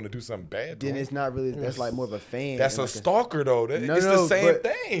don't mean they want to do something bad to Then them. it's not really. That's like more of a fan. That's a like stalker, though. It's the same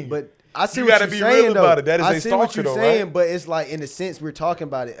thing. But I see You what gotta you're be saying, real though. about it. That is I a see what stalker, you're though, saying, right? but it's like in the sense we're talking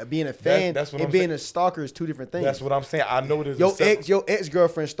about it. Being a fan That's what and I'm being saying. a stalker is two different things. That's what I'm saying. I know there's your ex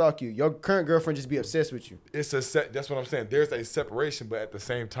girlfriend stalk you. Your current girlfriend just be obsessed with you. That's what I'm saying. There's a separation, but at the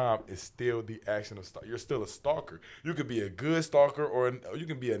same time, it's still the action of stalk. You're still a stalker. You could be a good stalker, or you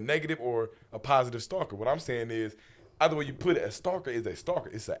can be a negative or a positive stalker. What I'm saying is, either way you put it, a stalker is a stalker.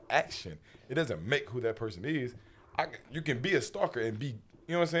 It's an action. It doesn't make who that person is. You can be a stalker and be,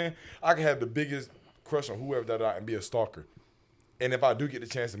 you know what I'm saying? I can have the biggest crush on whoever and be a stalker. And if I do get the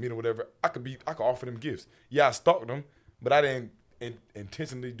chance to meet them, whatever, I could offer them gifts. Yeah, I stalked them, but I didn't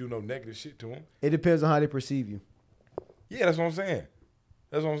intentionally do no negative shit to them. It depends on how they perceive you. Yeah, that's what I'm saying.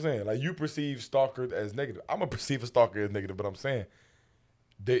 That's what I'm saying. Like, you perceive stalker as negative. I'm going to perceive a stalker as negative, but I'm saying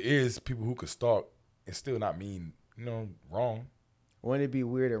there is people who could stalk and still not mean, wrong. Wouldn't it be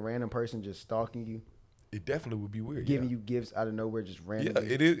weird a random person just stalking you? It definitely would be weird. Giving you gifts out of nowhere just randomly?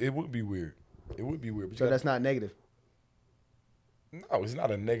 Yeah, it is. It would be weird. It would be weird. But so that's not negative? No, it's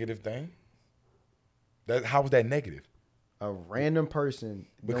not a negative thing. How is that negative? A random person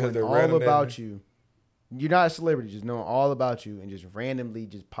because knowing all about you. You're not a celebrity, just knowing all about you and just randomly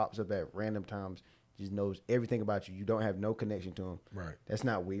just pops up at random times, just knows everything about you. You don't have no connection to him. Right. That's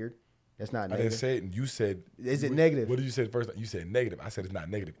not weird. That's not I negative. didn't say it. You said. Is it negative? What did you say first? You said negative. I said it's not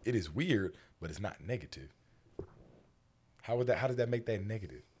negative. It is weird, but it's not negative. How does that make that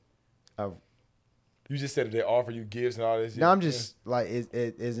negative? You just said that they offer you gifts and all this. No, I'm just like it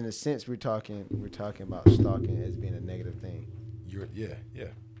is in a sense we're talking about stalking as being a negative thing. Yeah.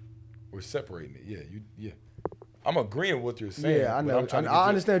 We're separating it. Yeah. I'm agreeing with what you're saying. Yeah, I know. I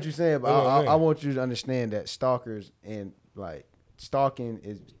understand what you're saying, but I want you to understand that stalkers and like stalking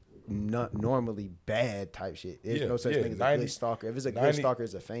is not normally bad type shit. There's no such thing as a good stalker. If it's a good stalker,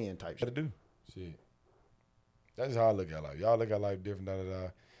 it's a fan type shit. What to do? Shit. That's how I look at life. Y'all look at life different.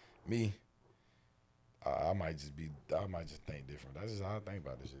 Me, I might just think different. That's just how I think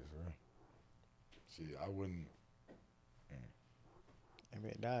about this shit, for real. Shit, I wouldn't.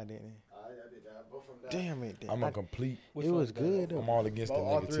 It died, didn't it? Both of them died. Damn it! I'm a complete. It was good. I'm all against the negativity.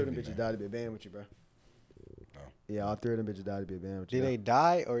 All three of them bitches man. died to be a band with you, bro. No. Yeah, all three of them bitches died to be a band with you. Did they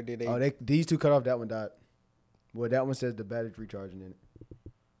die or did they? Oh, these two cut off. That one died. Well, that one says the battery's recharging in it.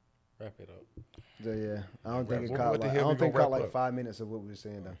 Wrap it up. So yeah, I don't think it What caught. the Like, I hell we don't think it gonna caught wrap like up? 5 minutes of what we were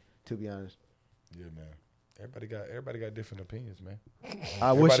saying though. To be honest, Yeah, man. Everybody got different opinions, man.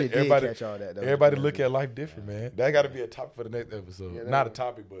 I wish it did catch all that. Though, Everybody look at life different, man. That got to be a topic for the next episode. Yeah, Not a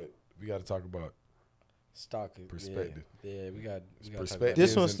topic, but we got to talk about Stalking. Perspective. Yeah, we got perspective.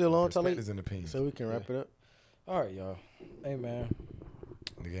 This one's still on, Talib? Perspectives and opinions. So we can wrap it up. All right, y'all. Hey, man.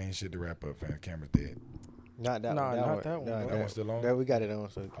 Nigga ain't shit to wrap up, fam. Camera's dead. Not that Nah, one. not that one, Nah, bro. That one's still on? That we got it on.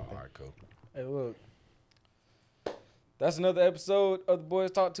 So Oh, all right, cool. Hey, look. That's another episode of the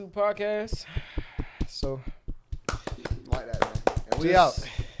Boys Talk 2 podcast. So, like that, man. And we out.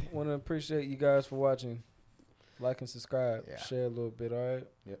 Want to appreciate you guys for watching. Like and subscribe. Yeah. Share a little bit, all right?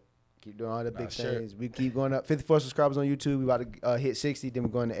 Keep doing all the big sure. things. We keep going up. 54 subscribers on YouTube. We about to hit 60. Then we're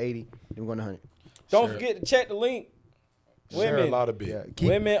going to 80. Then we're going to 100. Don't Share. forget to check the link. Share a Women. lot of bit. Yeah.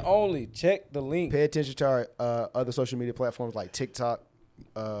 Women only. Check the link. Pay attention to our other social media platforms like TikTok,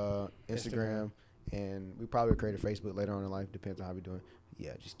 Instagram, and we probably create a Facebook later on in life. Depends on how we're doing.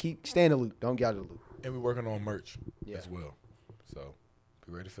 Yeah, just stay in the loop. Don't get out of the loop. And we're working on merch Yeah. as well. So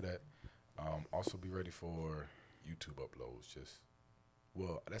be ready for that. Also be ready for YouTube uploads.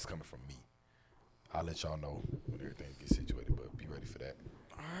 Well, that's coming from me. I'll let y'all know when everything gets situated, but be ready for that.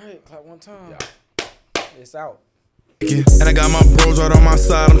 All right. Clap one time. Yeah. It's out. And I got my bros right on my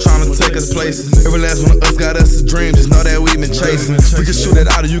side, I'm trying to take us places. Every last one of us got us a dream, just know that we've been chasing. We can shoot it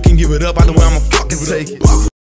out or you can give it up, either way I'ma fucking take it.